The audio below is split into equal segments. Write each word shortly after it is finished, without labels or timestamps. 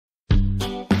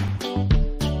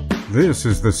This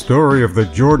is the story of the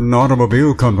Jordan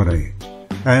Automobile Company,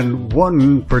 and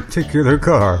one particular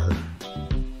car.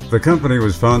 The company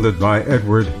was founded by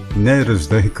Edward, Ned as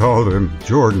they called him,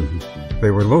 Jordan. They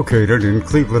were located in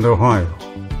Cleveland, Ohio.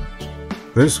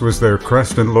 This was their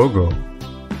crest and logo.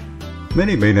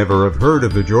 Many may never have heard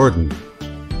of the Jordan,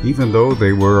 even though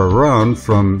they were around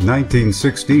from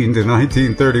 1916 to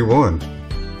 1931.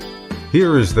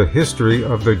 Here is the history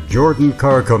of the Jordan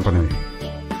Car Company.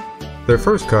 Their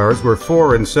first cars were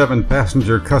 4- and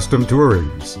 7-passenger custom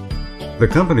Tourings. The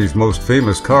company's most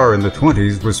famous car in the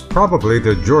 20s was probably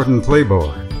the Jordan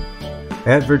Playboy,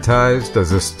 advertised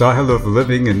as a style of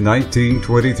living in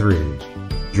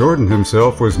 1923. Jordan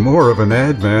himself was more of an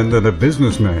ad man than a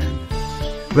businessman.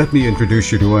 Let me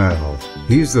introduce you to Al.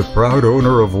 He's the proud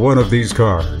owner of one of these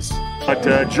cars. But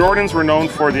Jordans were known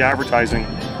for the advertising.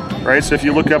 Right, so if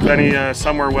you look up any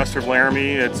somewhere west of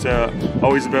Laramie, it's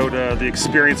always about the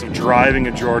experience of driving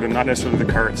a Jordan, not necessarily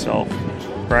the car itself.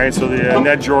 Right, so the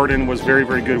Ned Jordan was very,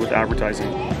 very good with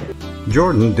advertising.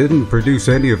 Jordan didn't produce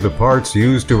any of the parts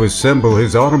used to assemble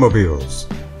his automobiles.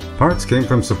 Parts came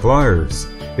from suppliers,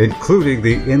 including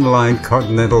the inline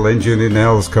Continental engine in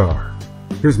Al's car.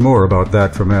 Here's more about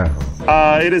that from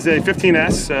Al. It is a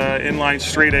 15S inline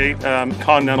straight 8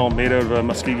 Continental made out of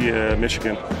Muskegon,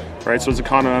 Michigan. Right, so it's a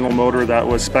Continental motor that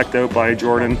was spec'd out by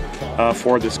Jordan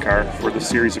for this car, for this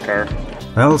series of car.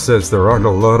 Al says there aren't a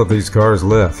lot of these cars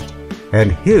left,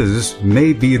 and his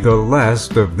may be the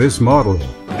last of this model.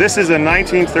 This is a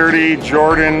 1930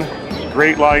 Jordan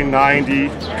Great Line 90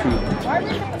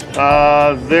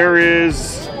 coupe. There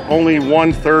is only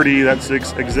 130 that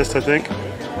exists, I think.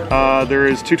 There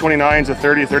is 229s, a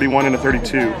 30, a 31, and a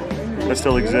 32 that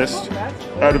still exist.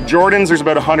 Out of Jordans, there's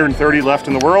about 130 left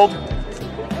in the world.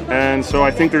 And so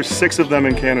I think there's 6 of them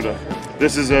in Canada.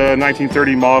 This is a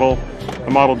 1930 model, a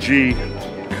Model G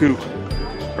coupe,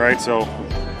 right? So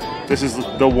this is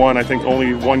the one, I think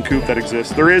only one coupe that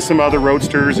exists. There is some other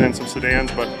roadsters and some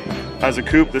sedans, but as a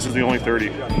coupe, this is the only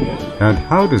 30. And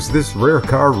how does this rare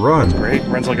car run? It's great,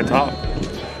 runs like a top.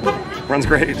 Runs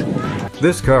great.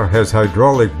 This car has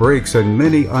hydraulic brakes and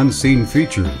many unseen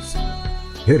features.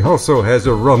 It also has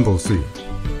a rumble seat.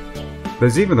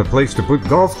 There's even a place to put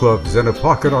golf clubs and a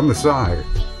pocket on the side.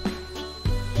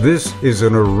 This is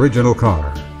an original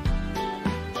car.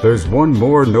 There's one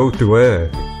more note to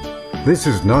add. This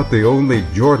is not the only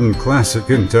Jordan classic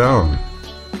in town.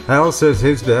 Al says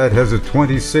his dad has a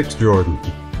 26 Jordan.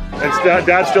 And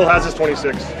Dad still has his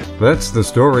 26. That's the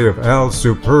story of Al's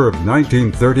superb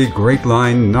 1930 Great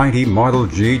Line 90 Model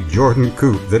G Jordan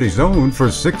Coupe that he's owned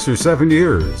for 6 or 7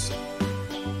 years.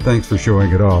 Thanks for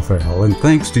showing it off, Al, and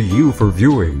thanks to you for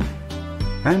viewing.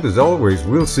 And as always,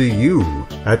 we'll see you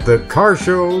at the car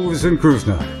shows and cruise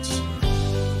nights.